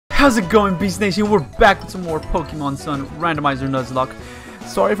How's it going, Beast Nation? We're back with some more Pokemon Sun Randomizer Nuzlocke.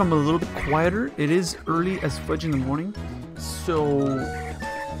 Sorry if I'm a little bit quieter. It is early as fudge in the morning, so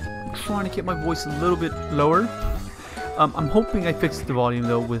I'm trying to keep my voice a little bit lower. I'm hoping I fixed the volume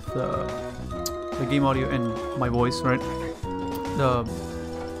though with the game audio and my voice, right? The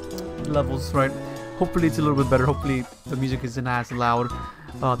levels, right? Hopefully it's a little bit better. Hopefully the music isn't as loud.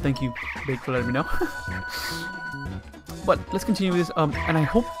 Thank you, Big, for letting me know. But let's continue with this, and I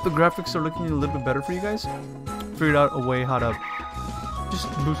hope the graphics are looking a little bit better for you guys. Figured out a way how to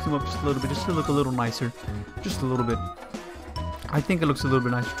just boost them up just a little bit, just to look a little nicer, just a little bit. I think it looks a little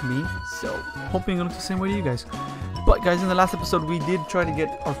bit nicer to me, so hoping it looks the same way to you guys. But guys, in the last episode we did try to get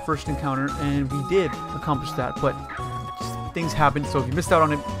our first encounter, and we did accomplish that, but just things happened, so if you missed out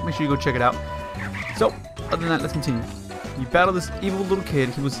on it, make sure you go check it out. So, other than that, let's continue. You battle this evil little kid.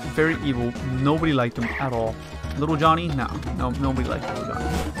 He was very evil. Nobody liked him at all. Little Johnny? No, nobody liked Little Johnny.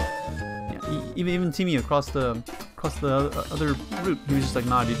 Yeah, even Timmy across the other route, he was just like,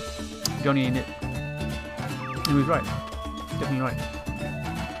 nah, dude, Johnny ain't it. And he was right, definitely right.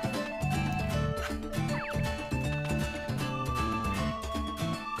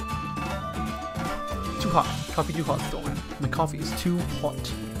 Too hot, coffee too hot, though, man. My coffee is too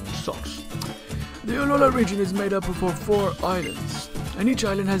hot. Sucks. The Alola region is made up of 4 islands, and each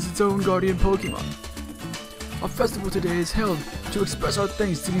island has its own guardian Pokemon. A festival today is held to express our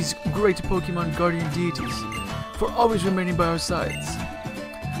thanks to these great Pokemon guardian deities for always remaining by our sides.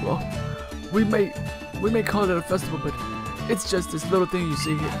 Well, we may call it a festival, but it's just this little thing you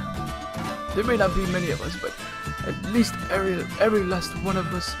see here. There may not be many of us, but at least every last one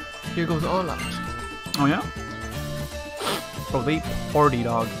of us here goes all out. Oh yeah? Bro, they party,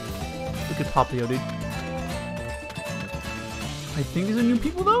 dog. Look at Papio, dude. I think these are new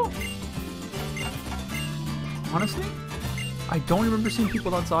people though? Honestly, I don't remember seeing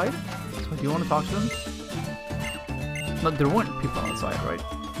people outside, so do you want to talk to them? No, there weren't people outside, right?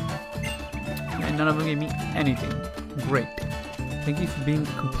 And none of them gave me anything. Great. Thank you for being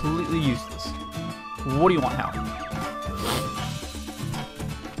completely useless. What do you want now?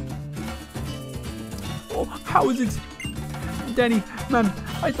 Oh, how is it? Danny, man,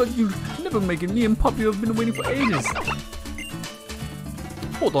 I thought you'd never make it. Me and Puppy have been waiting for ages.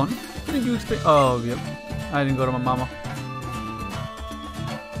 Hold on, didn't you explain? Oh, yep. I didn't go to my mama.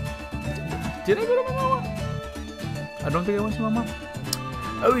 Did I go to my mama? I don't think I went to my mama.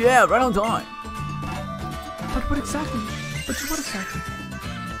 Oh yeah, right on time. But what exactly?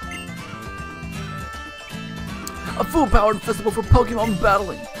 A full-powered festival for Pokemon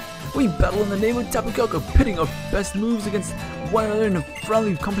battling. We battle in the name of Tapu Koko, pitting our best moves against one another in a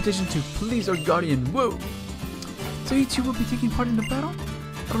friendly competition to please our guardian. Whoa! So you two will be taking part in the battle?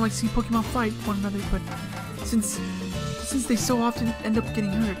 I don't like seeing Pokemon fight one another, but since they so often end up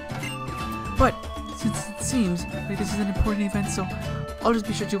getting hurt. But since it seems like this is an important event, so I'll just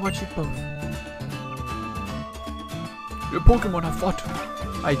be sure to watch it both. Your Pokemon have fought.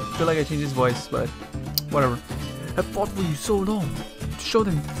 I feel like I changed his voice, but whatever. Have fought for you so long. To show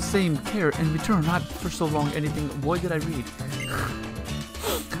them the same care in return, not for so long anything. What did I read?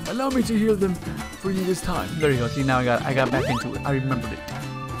 Allow me to heal them for you this time. There you go. See, now I got back into it. I remembered it.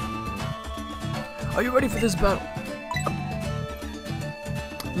 Are you ready for this battle?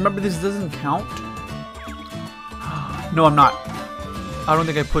 Remember, this doesn't count. No, I'm not. I don't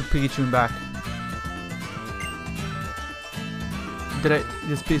think I put Pikachu in back. Did I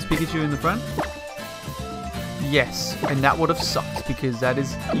just place Pikachu in the front? Yes, and that would have sucked because that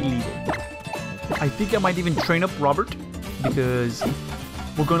is illegal. I think I might even train up Robert because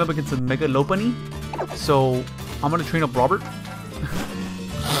we're going up against a Mega Lopunny. So I'm gonna train up Robert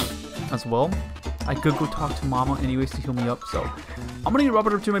as well. I could go talk to Mama anyways to heal me up, so I'm gonna get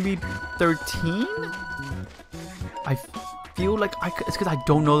Robert up to maybe 13. I feel like it's because I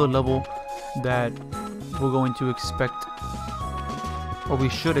don't know the level that we're going to expect, or we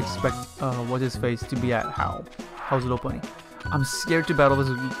should expect. What's his face to be at? How's Lopunny? I'm scared to battle this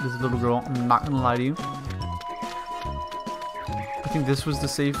little girl. I'm not gonna lie to you. I think this was the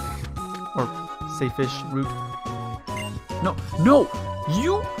safe or safe-ish route. No,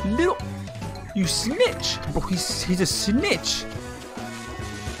 you snitch, bro. He's a snitch.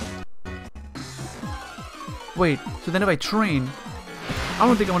 Wait, so then if I train, I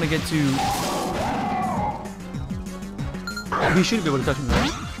don't think I want to get to. He shouldn't be able to touch me,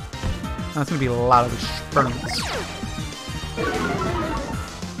 right? That's gonna be a lot of experiments.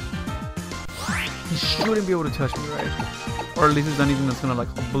 He shouldn't be able to touch me, right? Or at least it's not anything that's gonna like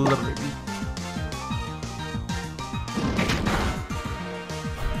obliterate me.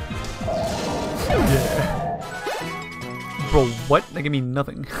 Yeah. Bro, what? That gave me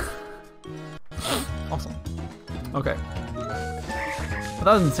nothing. Awesome. Okay. But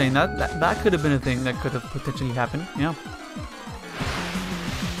that was insane. That could have been a thing that could have potentially happened. Yeah.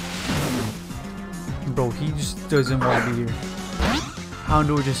 Bro, he just doesn't want to be here.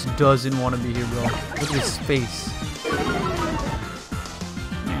 Houndour just doesn't want to be here, bro. Look at his face.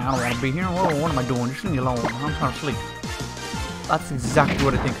 Man, I don't want to be here. What am I doing? Just leave me alone. I'm trying to sleep. That's exactly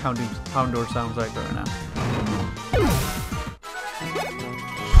what I think Houndour sounds like right now.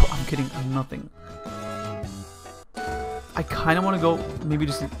 Bro, I'm getting nothing. I kind of want to go maybe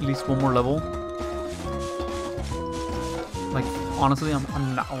just at least one more level. Like, honestly, I'm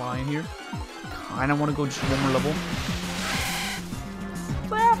not lying here. Kind of want to go just one more level.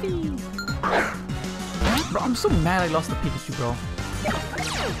 Flappy! Bro, I'm so mad I lost the Pikachu, bro.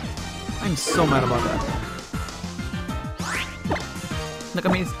 I'm so mad about that. Like, I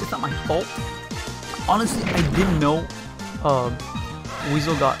mean, it's not my fault. Honestly, I didn't know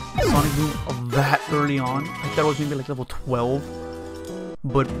Weasel got Sonic Boom that early on. I thought it was maybe like level 12.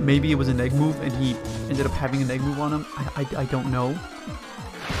 But maybe it was an egg move and he ended up having an egg move on him. I don't know.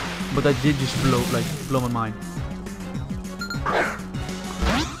 But that did just blow my mind.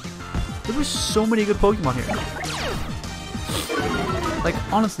 There were so many good Pokemon here. Like,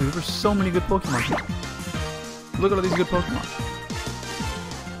 honestly, there were so many good Pokemon here. Look at all these good Pokemon.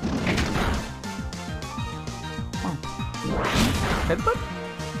 Oh. Headbutt?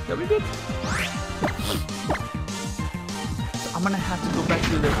 That we good? So I'm gonna have to go back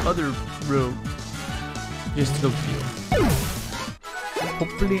to the other road just to go heal.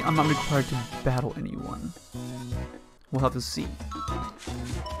 Hopefully, I'm not required to battle anyone. We'll have to see.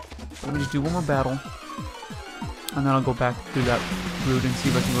 Let me just do one more battle. And then I'll go back through that route and see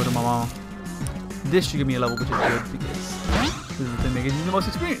if I can go to my mom. This should give me a level, which is good because this is the thing that gives me the most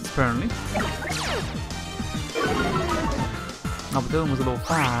experience, apparently. No, but the other one was a level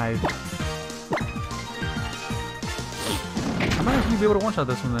 5. I might actually be able to one-shot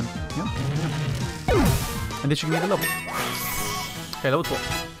this one then. Yep. And this should give me the level. Okay, level 12.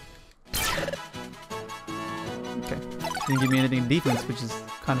 Okay. Didn't give me anything in defense, which is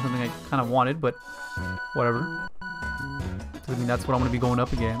kind of something I kind of wanted, but whatever. Doesn't mean that's what I'm going to be going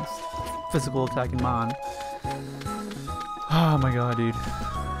up against. Physical attack in mind. Oh my god, dude.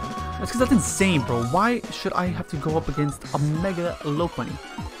 That's because that's insane, bro. Why should I have to go up against a Mega Lopunny?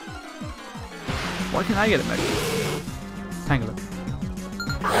 Why can't I get a Mega? Tangler.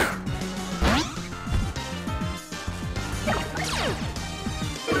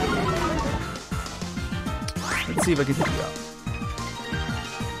 Let's see if I can take you out.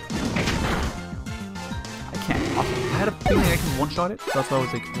 I can't. I had a feeling I could one-shot it, so that's why I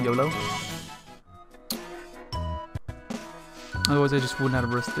was like, YOLO. Otherwise, I just wouldn't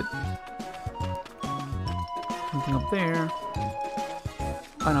have risked it. Anything up there?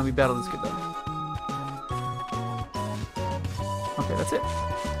 Oh no, we battled this kid though. Okay, that's it.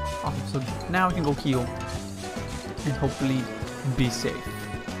 Awesome. So now I can go heal and hopefully be safe.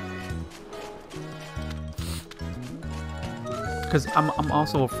 Because I'm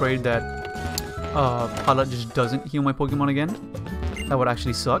also afraid that Pala just doesn't heal my Pokemon again. That would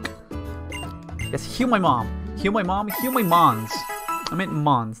actually suck. Yes, heal my mom. Heal my mom. Heal my mons. I meant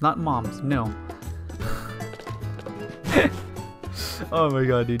mons, not moms. No. Oh my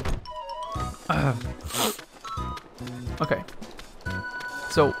god, dude. Okay.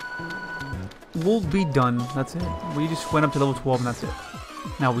 So we'll be done. That's it. We just went up to level 12 and that's it.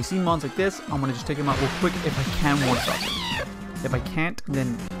 Now we see mons like this. I'm gonna just take him out real quick if I can one-shot him. If I can't,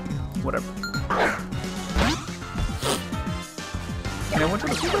 then whatever. Can I one-shot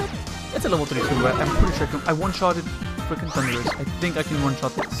this? It's a level 32, right? I'm pretty sure I one-shotted freaking Thunderous. I think I can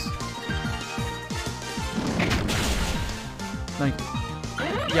one-shot this. Thank you.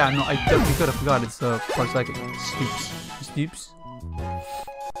 Yeah, no, I definitely could have forgot it's Part Psychic. Stoops.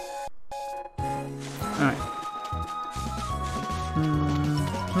 Alright.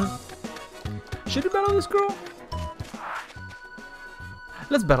 Should we battle this girl?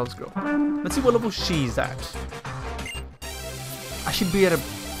 Let's battle this girl. Let's see what level she's at. I should be at a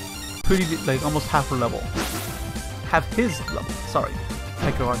pretty, like, almost half her level. Have his level. Sorry.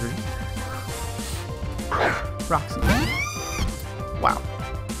 Echo Audrey. Roxy. Wow.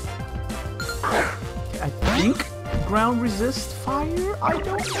 Okay, I think ground resist fire? I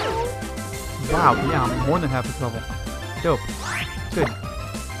don't know. Wow, yeah, I'm more than half his level. Dope. Good.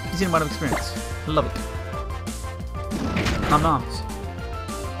 Easy amount of experience. I love it. Noms.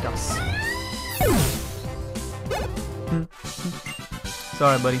 Yes.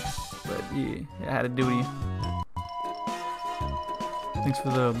 Sorry, buddy. But yeah, I had to do it. Thanks for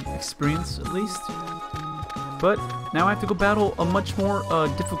the experience, at least. But now I have to go battle a much more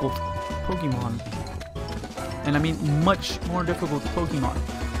difficult Pokemon. And I mean much more difficult Pokemon.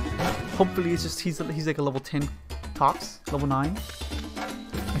 Hopefully it's just he's like a level 10 tops, level 9. I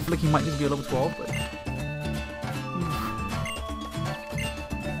feel like he might just be a level 12, but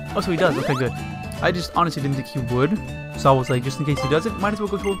oh, so he does. Okay, good. I just honestly didn't think he would, so I was like, just in case he doesn't, might as well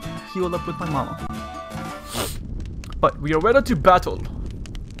go heal up with my mama. But we are ready to battle.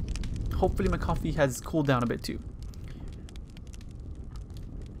 Hopefully my coffee has cooled down a bit too.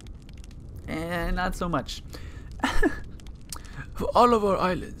 And not so much. For all of our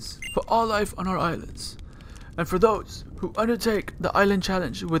islands, for all life on our islands, and for those who undertake the island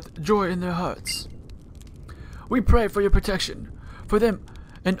challenge with joy in their hearts, we pray for your protection, for them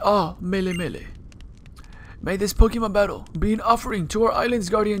and all Melee. May this Pokemon battle be an offering to our island's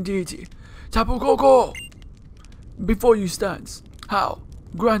guardian deity, Tapu Koko. Before you stands Hao,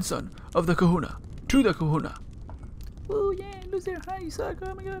 grandson of the Kahuna, to the Kahuna. Oh yeah, loser, hi, you suck,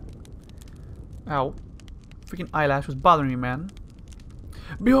 oh my god. Ow. Freaking eyelash was bothering me, man.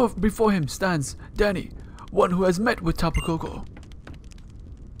 Before him stands Danny, one who has met with Tapu Koko. Oh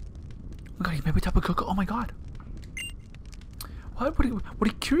my god, he met with Tapu Koko, oh my god. What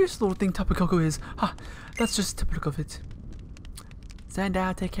a curious little thing Tapu Koko is. Ha, that's just typical of it. Send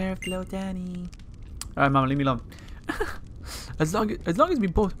out, take care of little Danny. Alright, mama, leave me alone. As long as we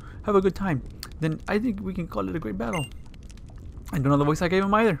both have a good time, then I think we can call it a great battle. I don't know the voice I gave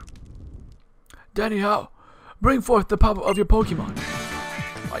him either. Danny, how? Bring forth the power of your Pokemon.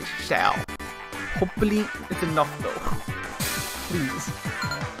 I shall. Hopefully it's enough though. Please.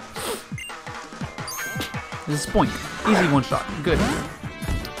 This is point. Easy one shot. Good.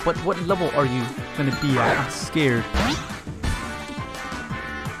 But what level are you gonna be at? I'm scared.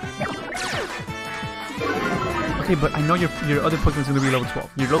 Okay, but I know your other Pokemon's gonna be level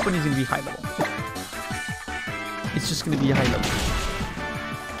 12. Your Lopunny is gonna be high level. It's just gonna be a high level.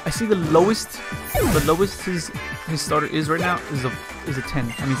 I see the lowest his starter is right now is a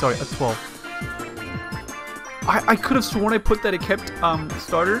 10. I mean, sorry, a 12. I could have sworn I put that it kept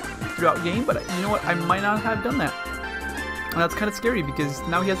starter throughout game, but you know what? I might not have done that. And that's kind of scary because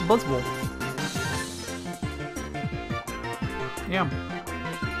now he has a Buzzball. Yeah.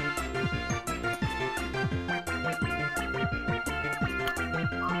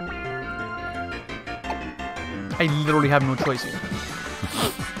 I literally have no choice here.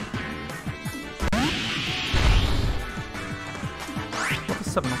 Level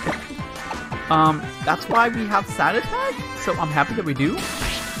 7, okay. That's why we have Sand Attack, so I'm happy that we do.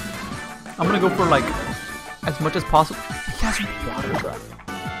 I'm gonna go for like as much as possible. He has water breath.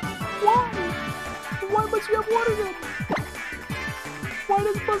 Why? Why must you have water gun? Why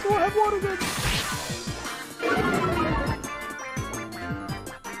does Buzzwole have water gun?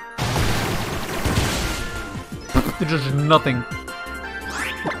 There's just nothing.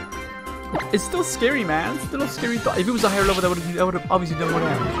 It's still scary, man. It's still a scary thought. If it was a higher level, that would have obviously done more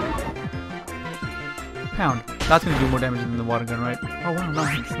damage. Pound. That's gonna do more damage than the water gun, right? Oh wow, no,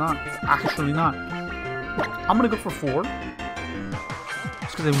 it's not. It's actually not. I'm gonna go for 4.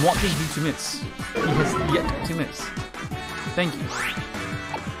 Just because I want this dude to miss. He has yet to miss. Thank you.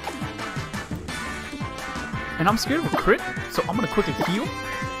 And I'm scared of a crit, so I'm gonna quickly heal.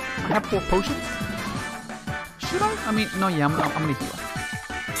 I have 4 potions. Should I? I mean, no, yeah, I'm gonna heal.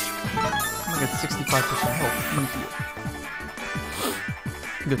 I'm gonna get 65% health. I'm gonna heal.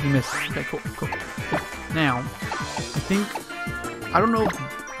 Good, he missed. Okay, cool. Now, I don't know,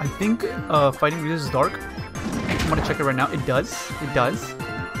 I think fighting resist is dark. I'm gonna check it right now. It does.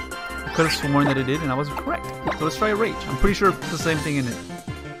 I could have sworn that it did, and I was correct. So let's try a Rage. I'm pretty sure it's the same thing in it.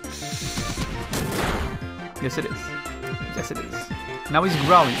 Yes, it is. Yes, it is. Now he's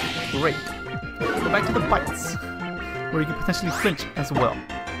growling. Great. Go back to the bites, where you can potentially flinch as well.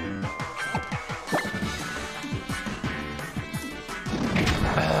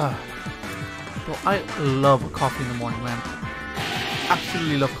 Well, I love coffee in the morning, man.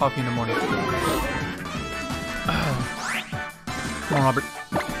 Absolutely love coffee in the morning. Come on, Robert.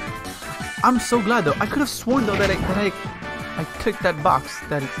 I'm so glad though. I could have sworn though that I clicked that box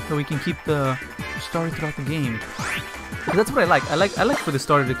that we can keep the starter throughout the game. That's what I like. I like for the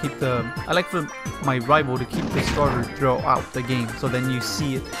starter to keep the. I like for my rival to keep the starter throughout the game. So then you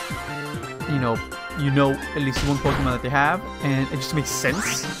see it. You know at least one Pokemon that they have, and it just makes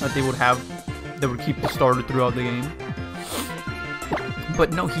sense that they would keep the starter throughout the game.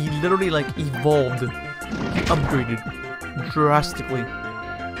 But no, he literally like evolved, he upgraded drastically.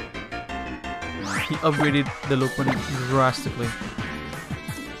 He upgraded the Lopunny drastically.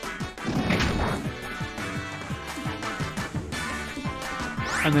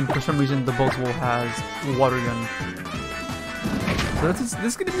 And then for some reason the Buzzwole has Water Gun. So this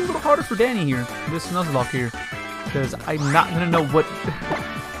is gonna be a little harder for Danny here, this Nuzlocke here. Because I'm not gonna know what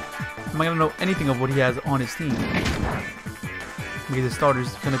I'm not gonna know anything of what he has on his team. Because his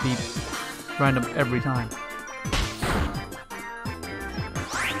starter's gonna be random every time.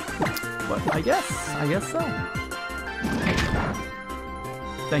 But I guess so.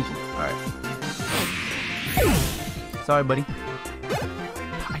 Thank you. Alright. Sorry, buddy.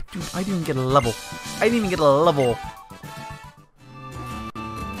 I didn't even get a level. I didn't even get a level.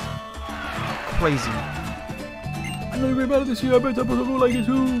 Crazy. I'm really great battle this year. I bet Tapu Koko like it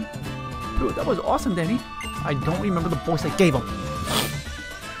too. Dude, that was awesome, Danny. I don't remember the voice I gave him.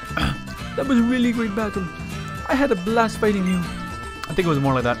 That was a really great battle. I had a blast fighting you. I think it was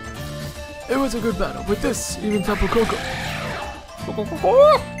more like that. It was a good battle. With this, even Tapu Koko.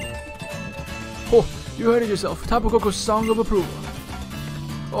 Oh, you heard it yourself. Tapu Koko's song of approval.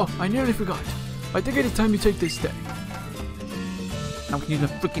 Oh, I nearly forgot. I think it is time you take this step. Now we can use the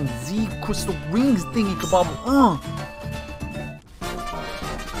freaking Z crystal rings thingy kabobble.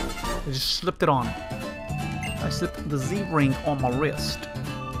 I just slipped it on. I slipped the Z ring on my wrist.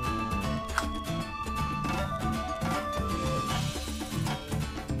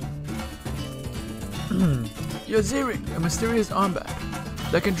 Your Z ring, a mysterious armband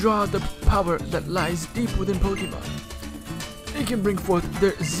that can draw out the power that lies deep within Pokemon. It can bring forth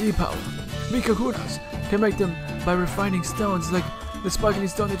their Z power. We Kakunas can make them by refining stones like the sparkling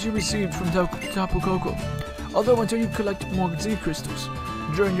stone that you received from Tapu Koko. Although until you collect more Z crystals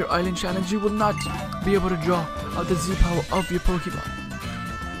during your island challenge, you will not be able to draw out the Z power of your Pokemon.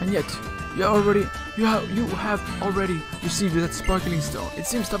 And yet, you have already received that sparkling stone. It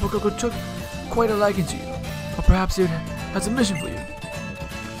seems Tapu Koko took quite a liking to you, or perhaps it has a mission for you.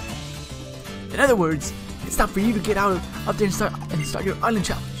 In other words, it's time for you to get out there and start your island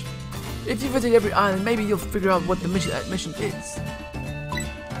challenge. If you visit every island, maybe you'll figure out what that mission is.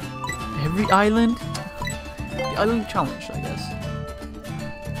 Every island? The island challenge, I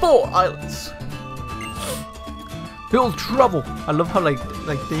guess. 4 islands. He'll travel. I love how they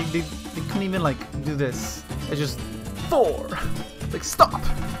couldn't even do this. It's just 4. Like stop.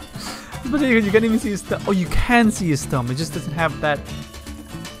 But you can't even see his thumb. Oh, you can see his thumb. It just doesn't have that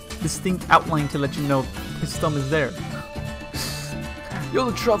distinct outline to let you know his thumb is there.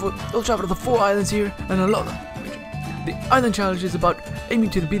 You'll travel to the 4 islands here in Alola region. The island challenge is about aiming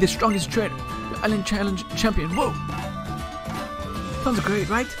to be the strongest trainer, the island challenge champion. Whoa! Sounds great,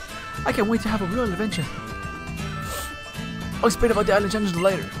 right? I can't wait to have a real adventure. I'll explain about the island challenge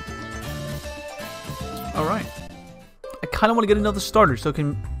later. Alright. I kind of want to get another starter, so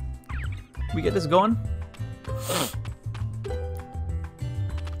can we get this going?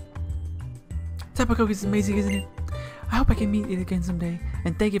 Tapu Koko is amazing, isn't it? I hope I can meet it again someday,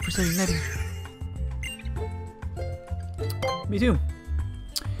 and thank you for saving Nettie. Me too.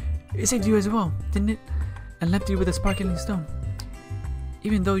 It saved you as well, didn't it? And left you with a sparkling stone.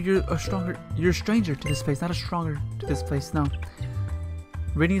 Even though you're a stranger to this place, not a stronger to this place. No.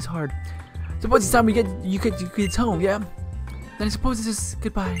 Reading is hard. Suppose it's time you get home, yeah? Then I suppose this is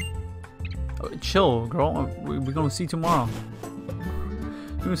goodbye. Oh, chill, girl. We're gonna see tomorrow.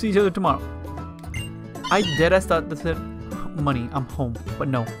 We're gonna see each other tomorrow. I deadass thought that said, money, I'm home. But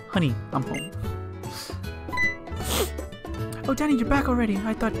no, honey, I'm home. Oh, Danny, you're back already.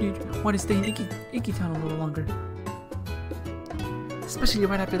 I thought you'd want to stay in Icky Town a little longer. Especially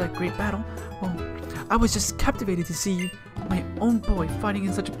right after that great battle. Well, I was just captivated to see my own boy fighting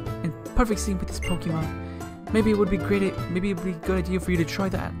in such a perfect scene with this Pokemon. Maybe it would be a good idea for you to try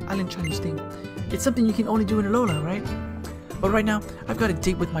that island challenge thing. It's something you can only do in Alola, right? But right now, I've got a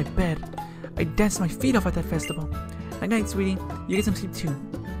date with my bed. I danced my feet off at that festival. Night night, sweetie. You get some sleep too.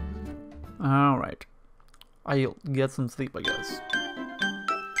 Alright. I'll get some sleep, I guess.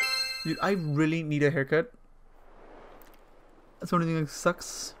 Dude, I really need a haircut. That's the only thing that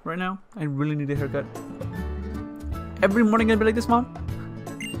sucks right now. I really need a haircut. Every morning I'd be like this, Mom.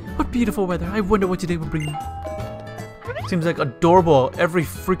 What beautiful weather. I wonder what today will bring me. Seems like adorable every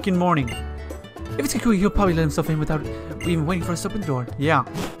freaking morning. If it's Kikuchi, he'll probably let himself in without even waiting for us to open the door. Yeah.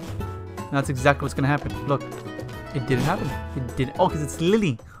 That's exactly what's gonna happen. Look. It didn't happen. It didn't. Oh, because it's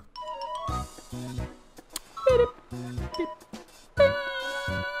Lily.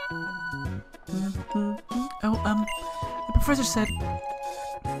 Oh, the professor said,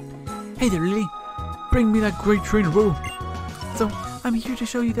 "Hey there, Lily. Bring me that great trainer roll." So, I'm here to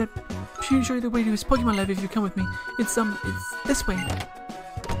show you the way to his Pokemon Lab if you come with me. It's this way.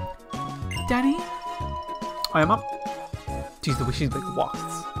 Daddy? I am up. Jeez, the way she walks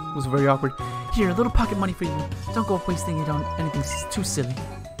was very awkward. Here, a little pocket money for you. Don't go wasting it on anything too silly.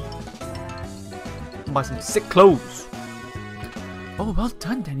 Buy some sick clothes. Oh, well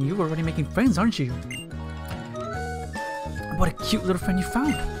done, Danny. You're already making friends, aren't you? What a cute little friend you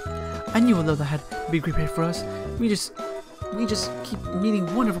found. I knew Alola had to be prepared for us. We just keep meeting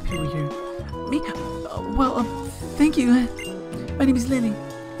wonderful people here. Me? Thank you. My name is Lily.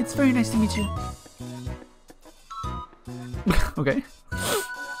 It's very nice to meet you. Okay.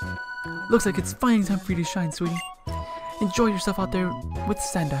 Looks like it's finally time for you to shine, sweetie. Enjoy yourself out there with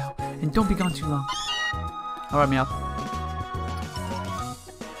Sandile, and don't be gone too long. Alright, Meowth.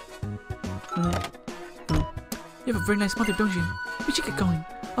 You have a very nice mother, don't you? We should get going.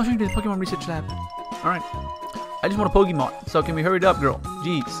 I'll show you to the Pokemon Research Lab. Alright. I just want a Pokemon, so can we hurry it up, girl?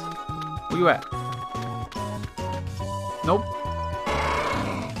 Jeez. Where you at? Nope.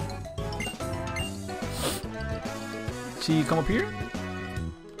 She come up here?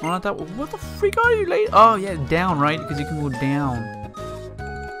 Oh, not that. What the freak are you, lady? Oh, yeah, down, right? Because you can go down.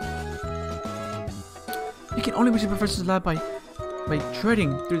 You can only reach the professor's lab by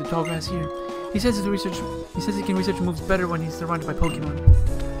treading through the tall grass here. He says he can research moves better when he's surrounded by Pokemon.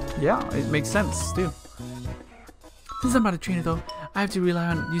 Yeah, it makes sense too. Since I'm not a trainer though, I have to rely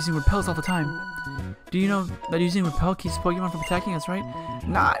on using repels all the time. Do you know that using repel keeps Pokemon from attacking us, right?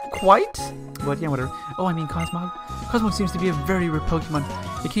 Not quite, but yeah, whatever. Oh, I mean Cosmog. Cosmog seems to be a very rare Pokemon.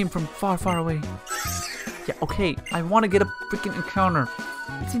 It came from far, far away. Yeah, okay, I want to get a freaking encounter.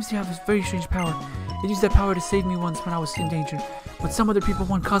 It seems to have this very strange power. It used that power to save me once when I was in danger, but some other people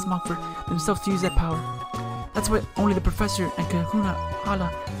want Cosmog for themselves to use that power. That's why only the professor and Kahuna,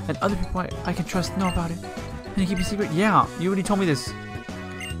 Hala, and other people I can trust know about it. And you keep it secret? Yeah, you already told me this.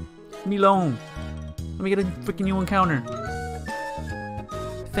 Leave me alone. Let me get a freaking new encounter.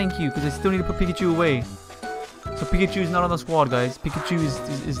 Thank you, because I still need to put Pikachu away. So Pikachu is not on the squad, guys. Pikachu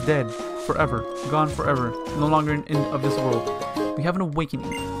is dead. Forever. Gone forever. No longer in of this world. We have an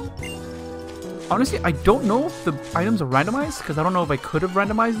awakening. Honestly, I don't know if the items are randomized, because I don't know if I could have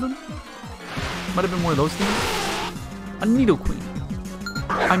randomized them. Might have been one of those things. A Nidoqueen.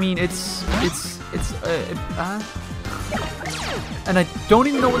 I mean, and I don't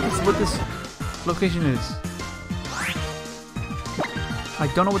even know what this location is. I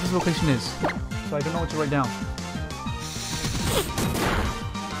don't know what this location is, so I don't know what to write down.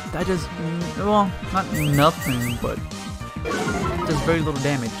 That does, well, not nothing, but does very little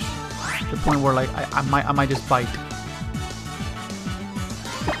damage. To the point where, like, I might just bite.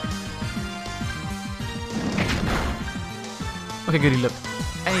 Okay, good, he lived.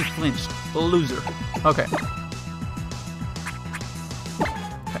 And he flinched. Loser. Okay.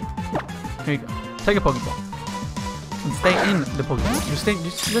 Here you go. Take a Pokeball. And stay in the Pokeball.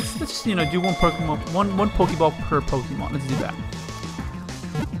 Let's just, you know, do one Pokemon, one Pokeball per Pokemon. Let's do that.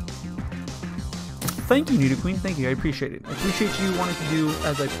 Thank you, Nidoqueen. Thank you. I appreciate it. I appreciate you wanting to do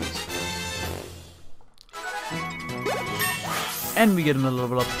as I please. And we get another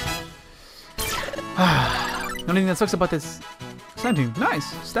level up. The only thing that sucks about this Sandune. Nice.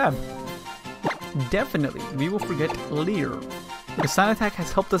 Stab. Definitely. We will forget later. The Sand Attack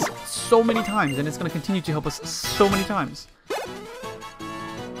has helped us so many times, and it's going to continue to help us so many times. The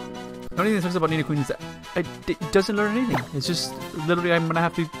only thing that sucks about Nidoqueen is that it doesn't learn anything. It's just literally I'm going to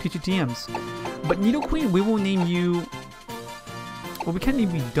have to teach you TMs. But Nidoqueen, we will name you... Well, we can't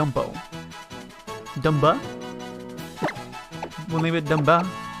name you Dumbo. Dumba? We'll name it Dumba.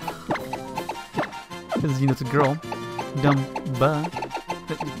 Because, you know, it's a girl. Dumba.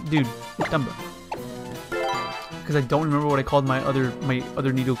 Dude, Dumba. Because I don't remember what I called my other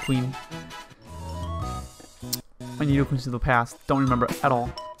Nidoqueen. My Nidoqueens of the past. Don't remember at all.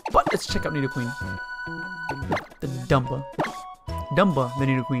 But let's check out Nidoqueen. The Dumba. Dumba, the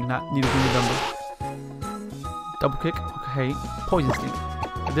Nidoqueen, not Nidoqueen the Dumba. Double kick. Okay. Poison Sting.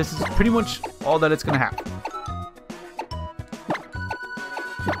 This is pretty much all that it's gonna have.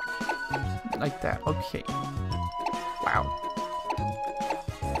 Like that. Okay. Wow.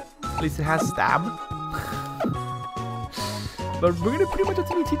 At least it has stab. But we're gonna pretty much have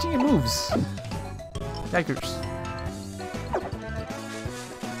to be teaching it moves. Daggers.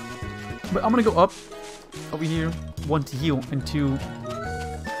 But I'm gonna go up over here. One to heal and two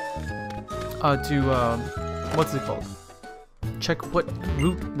what's it called? Check what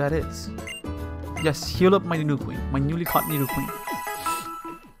route that is. Yes, heal up my Nidoqueen. My newly caught Nidoqueen.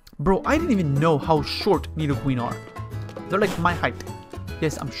 Bro, I didn't even know how short Nidoqueen are. They're like my height.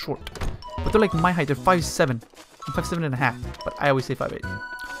 Yes, I'm short. But they're like my height. They're 5'7". I'm 5'7 and a half. But I always say 5'8".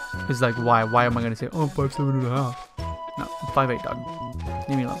 It's like, why? Why am I going to say, oh, I'm 5'7 and a half? No, I'm 5'8", dog.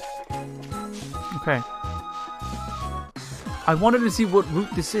 Leave me alone. Okay. I wanted to see what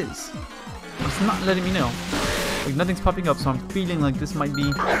route this is. not letting me know. Like nothing's popping up, so I'm feeling like this might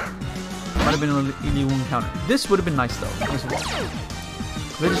have been an illegal encounter. This would have been nice though, as well.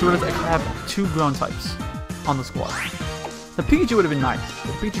 I just realized I could have 2 ground types on the squad. The Pikachu would have been nice.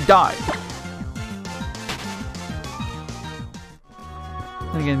 The Pikachu died.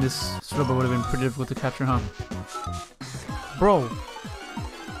 And again, this Slowbro would have been pretty difficult to capture, huh? Bro.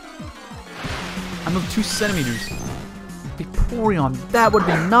 I moved 2 centimeters. Vaporeon, that would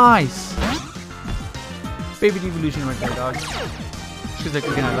have been nice. Favorite evolution right there, dog. Because like,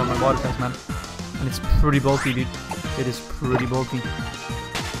 again, I love my water types, man. And it's pretty bulky, dude. It is pretty bulky.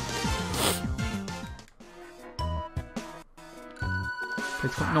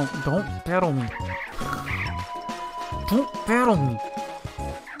 No, don't battle me. Don't battle me.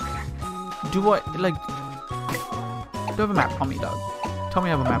 Do I, like... Do I have a map on me, dog? Tell me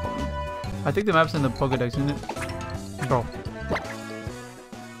I have a map on me. I think the map's in the Pokédex, isn't it? Bro.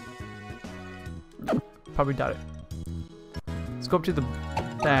 No, probably doubt it. Let's go up to the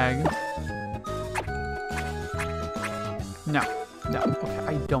bag. No. No. Okay,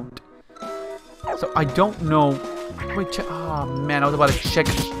 I don't. So, I don't know... Wait, oh man, I was about to check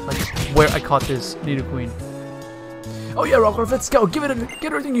like where I caught this Nidoqueen. Oh yeah, Rockruff, let's go. Get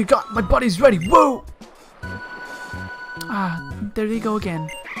everything you got. My body's ready. Woo! Ah, there they go again.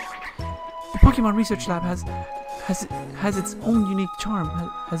 The Pokemon Research Lab has its own unique charm,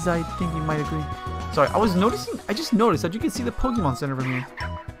 as I think you might agree. Sorry, I just noticed that you can see the Pokemon Center from here.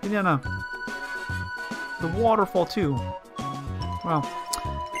 Yeah, no. The waterfall too. Wow.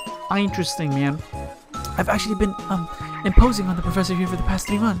 Interesting, man. I've actually been imposing on the professor here for the past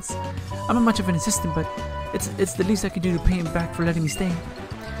 3 months. I'm not much of an assistant, but it's the least I can do to pay him back for letting me stay.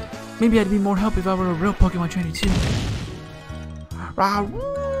 Maybe I'd be more help if I were a real Pokemon trainer too.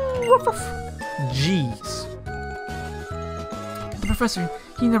 Jeez. The professor,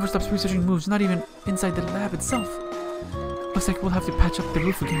 he never stops researching moves, not even inside the lab itself. Looks like we'll have to patch up the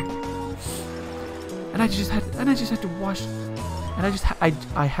roof again. And I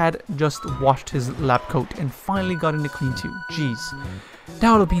had just washed his lab coat and finally gotten it clean too. Jeez.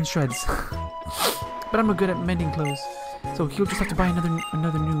 Now it'll be in shreds. But I'm not good at mending clothes, so he'll just have to buy another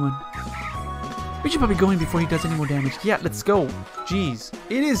new one. We should probably go in before he does any more damage. Yeah, let's go. Jeez.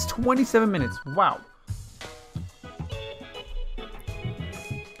 It is 27 minutes. Wow.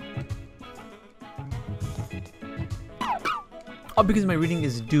 Oh, because my reading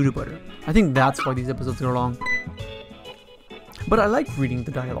is due to butter. I think that's why these episodes are long. But I like reading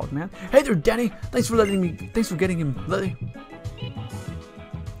the dialogue, man. Hey there, Danny. Thanks for getting him, Lily.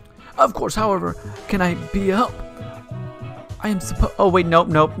 Of course, however, can I be a help? I am oh wait, nope,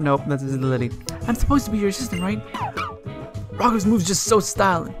 that's Lily. I'm supposed to be your assistant, right? Rocco's moves just so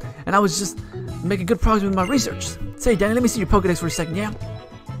styling, and I was just making good progress with my research. Say, Danny, let me see your Pokédex for a second, yeah?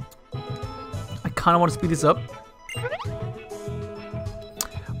 I kind of want to speed this up.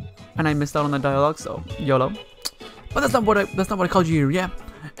 And I missed out on the dialogue, so YOLO. But that's not what I called you here, yeah?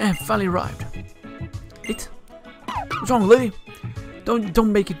 And finally arrived. It? What's wrong, lady?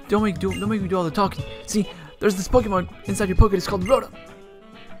 Don't make me do all the talking. See, there's this Pokemon inside your Pokédex called Rotom.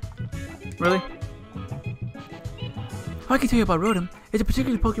 Really? How I can tell you about Rotom, it's a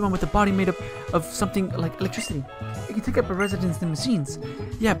particular Pokemon with a body made up of something like electricity. It can take up a residence in machines.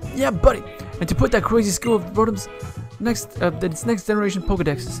 Yeah, buddy. And to put that crazy skill of Rotom's its next generation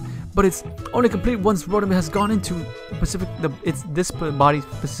Pokédexes, but it's only complete once Rotom has gone into this body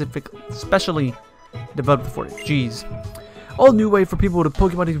specially developed for it. Jeez. All new way for people to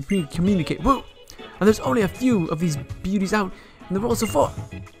Pokemon to communicate. Woo! And there's only a few of these beauties out in the world so far.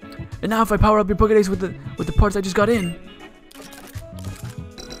 And now if I power up your Pokédex with the parts I just got in.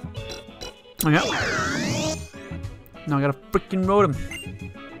 Oh yeah. Now I got a freaking Rotom.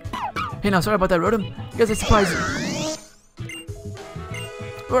 Hey now, sorry about that, Rotom. You guys are surprising.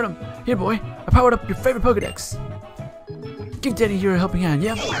 Rotom, here boy, I powered up your favorite Pokédex. Give Danny here a helping hand,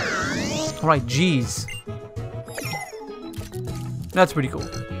 yeah? Alright, jeez. That's pretty cool.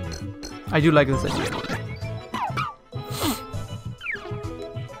 I do like this idea.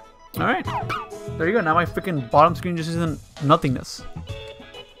 Alright. There you go, now my freaking bottom screen just isn't nothingness.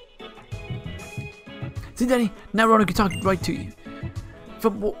 See Danny, now Rotom can talk right to you.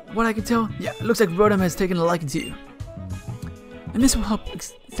 From what I can tell, yeah, it looks like Rotom has taken a liking to you. And this will help.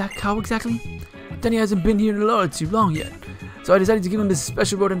 How exactly? Danny hasn't been here in Laura too long yet, so I decided to give him this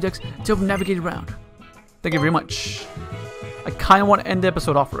special Rotom Dex to help him navigate around. Thank you very much. I kind of want to end the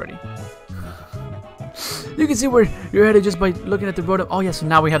episode off already. You can see where you're headed just by looking at the Rotom. Oh yeah, so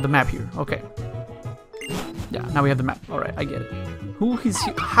now we have the map here. Okay. Yeah, now we have the map. All right, I get it. Who is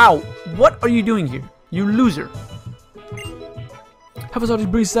here? How? What are you doing here? You loser. Have us all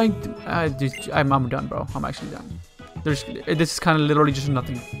just breathe I'm done, bro. I'm actually done. This is kind of literally just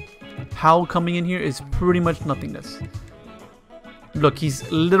nothing. How coming in here is pretty much nothingness. Look,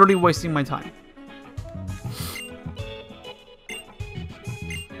 he's literally wasting my time.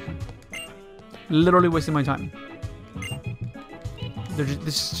 Literally wasting my time.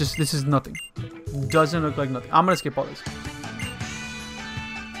 This is nothing. Doesn't look like nothing. I'm gonna skip all this.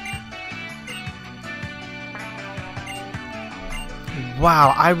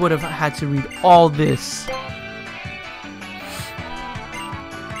 Wow, I would have had to read all this.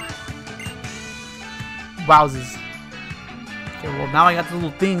 Wowzers. Okay, well now I got the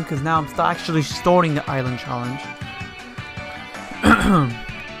little thing because now I'm actually starting the island challenge.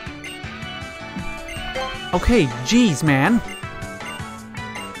 Okay, jeez, man.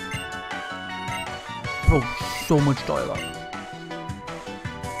 Bro, so much dialogue.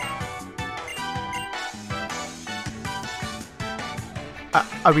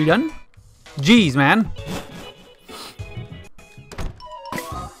 Are we done? Jeez, man.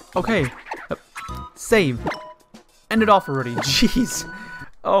 Okay. Save. End it off already. Jeez.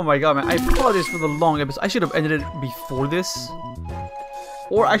 Oh my god, man. I apologize for the long episode. I should have ended it before this.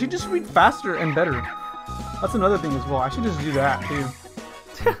 Or I should just read faster and better. That's another thing as well. I should just do that, too.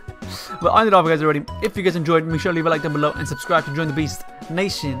 But I ended off, guys, already. If you guys enjoyed, make sure to leave a like down below and subscribe to join the Beast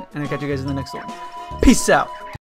Nation. And I'll catch you guys in the next one. Peace out.